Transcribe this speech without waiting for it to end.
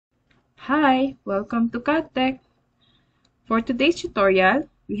Hi, welcome to CAD-TECH. For today's tutorial,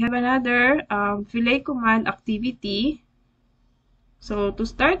 we have another Fillet command activity. So to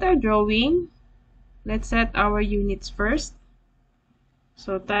start our drawing, let's set our units first.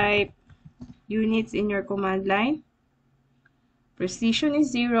 So type units in your command line. Precision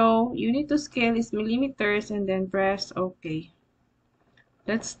is 0, unit to scale is millimeters, and then press OK.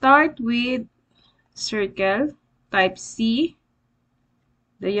 Let's start with circle. Type C.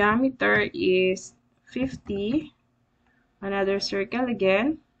 Diameter is 50. Another circle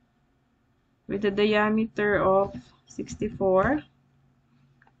again, with a diameter of 64,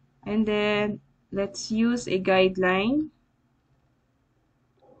 and then let's use a guideline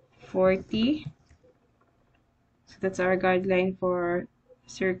 40. So that's our guideline for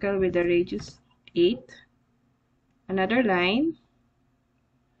circle with a radius 8. Another line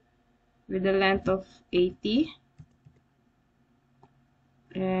with a length of 80,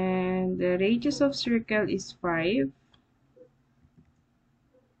 and the radius of circle is 5.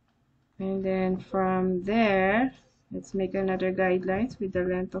 And then from there, let's make another guidelines with a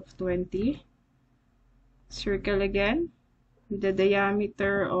length of 20. Circle again with a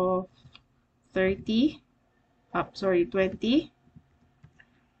diameter of 20,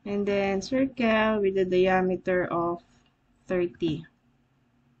 and then circle with a diameter of 30.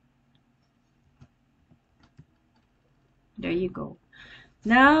 There you go.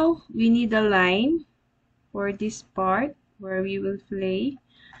 Now we need a line for this part where we will fillet.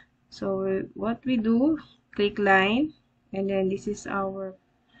 So what we do, click line, and then this is our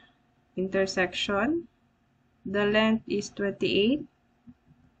intersection. The length is 28.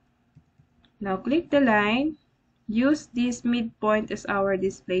 Now click the line, use this midpoint as our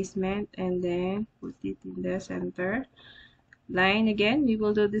displacement, and then put it in the center. Line again, we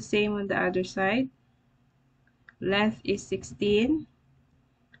will do the same on the other side. Length is 16.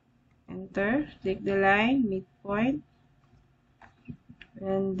 Enter, click the line, midpoint.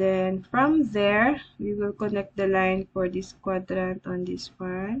 And then from there, we will connect the line for this quadrant on this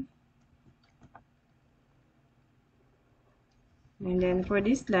one. And then for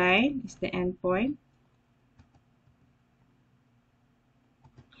this line is the end point.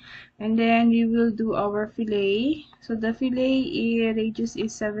 And then we will do our fillet. So the fillet radius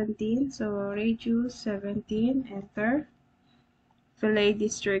is 17. So radius 17, enter. Fillet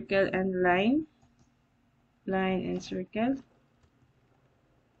this circle and line. Line and circle.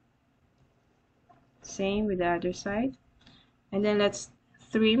 Same with the other side. And then let's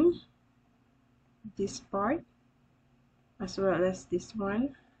trim this part as well as this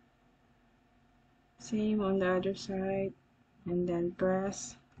one. Same on the other side. And then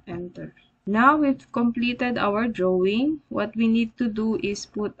press enter. Now we've completed our drawing. What we need to do is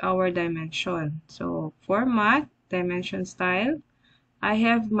put our dimension. So format, dimension style. I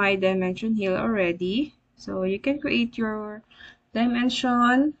have my dimension here already. So you can create your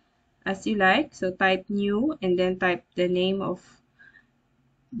dimension as you like. So type new and then type the name of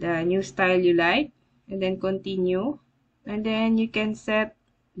the new style you like, and then continue. And then you can set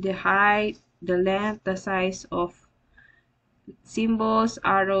the height, the length, the size of symbols,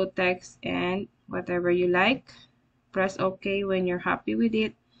 arrow, text, and whatever you like. Press OK when you're happy with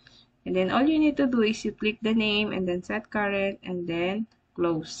it. And then all you need to do is you click the name and then set current and then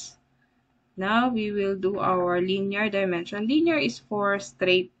close. Now we will do our linear dimension. Linear is for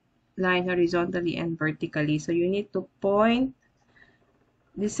straight line horizontally and vertically. So you need to point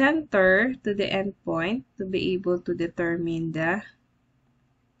the center to the end point to be able to determine the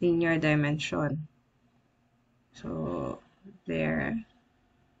linear dimension. So there,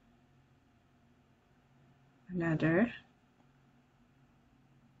 another,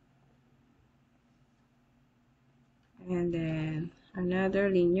 and then another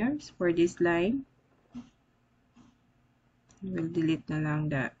linear for this line. We'll delete na lang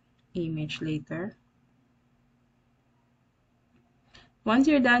the image later. Once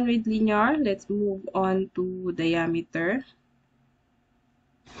you're done with linear, let's move on to diameter.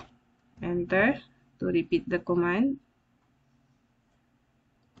 Enter to repeat the command.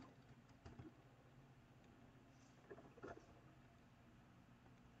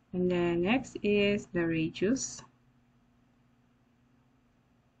 And then next is the radius.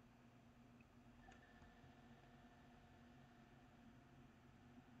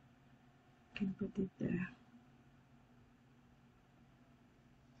 Can put it there.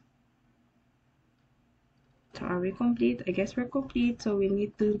 So are we complete? I guess we're complete. So we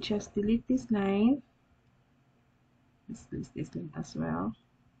need to just delete this line. Let's delete this line as well.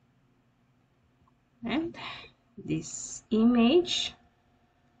 And this image.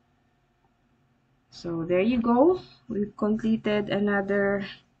 So there you go. We've completed another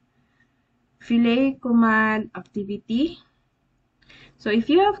Fillet command activity. So if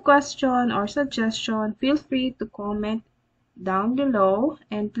you have question or suggestion, feel free to comment down below,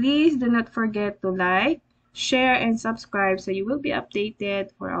 and please do not forget to like, share, and subscribe so you will be updated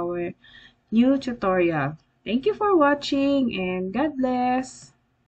for our new tutorial. Thank you for watching and God bless!